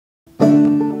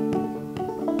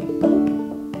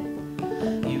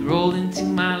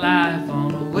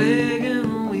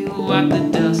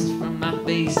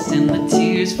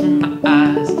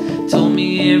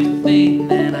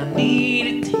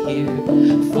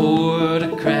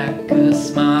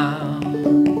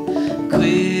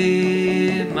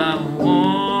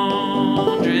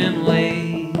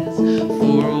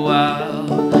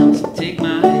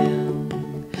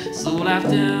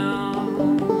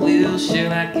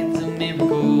it's a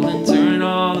miracle and turn it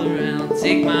all around.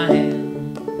 Take my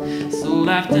hand, slow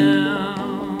life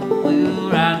down. We'll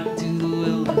ride into the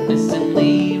wilderness and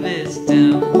leave this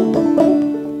town.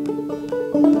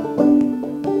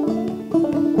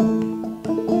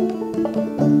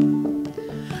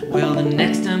 Well, the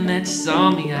next time that you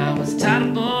saw me, I was tied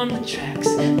up on the tracks.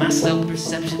 My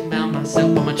self-perception bound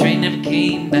myself, but my train never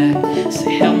came back. So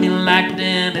they held me like a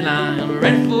dandelion,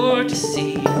 ready for it to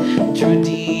see. Drew a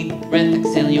deep breath,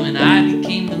 exhale, you and I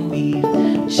became the weed.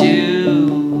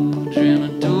 Children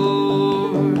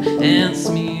adore and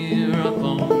smear up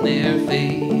on their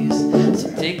face. So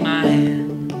take my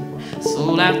hand,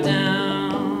 slow life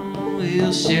down.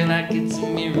 We'll share like it's a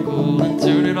miracle and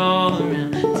turn it all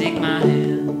around. Take my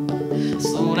hand,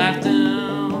 slow life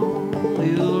down.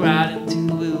 We'll ride into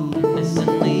the wilderness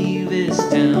and leave this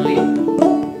town. Yeah.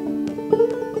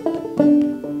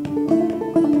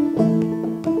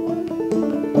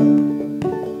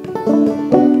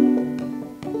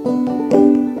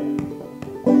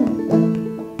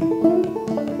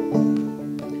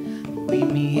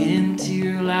 Weave me into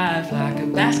your life like a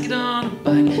basket on a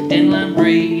bike. Dandelion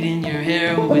braid in your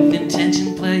hair with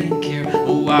intention, play and care.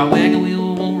 Oh, our wagon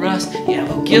wheel won't rust. Yeah,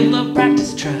 we'll give love,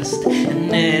 practice, trust, and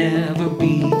never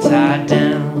be tied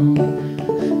down.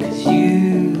 'Cause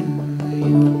you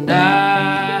and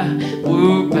I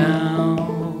were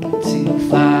bound to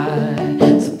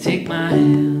fly. So take my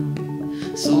hand,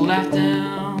 slow life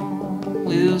down.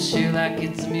 We'll share like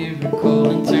it's a miracle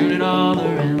and turn it all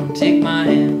around. Take my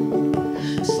hand,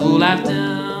 slow life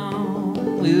down.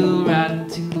 We'll ride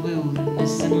into the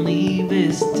wilderness and leave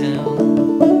this town.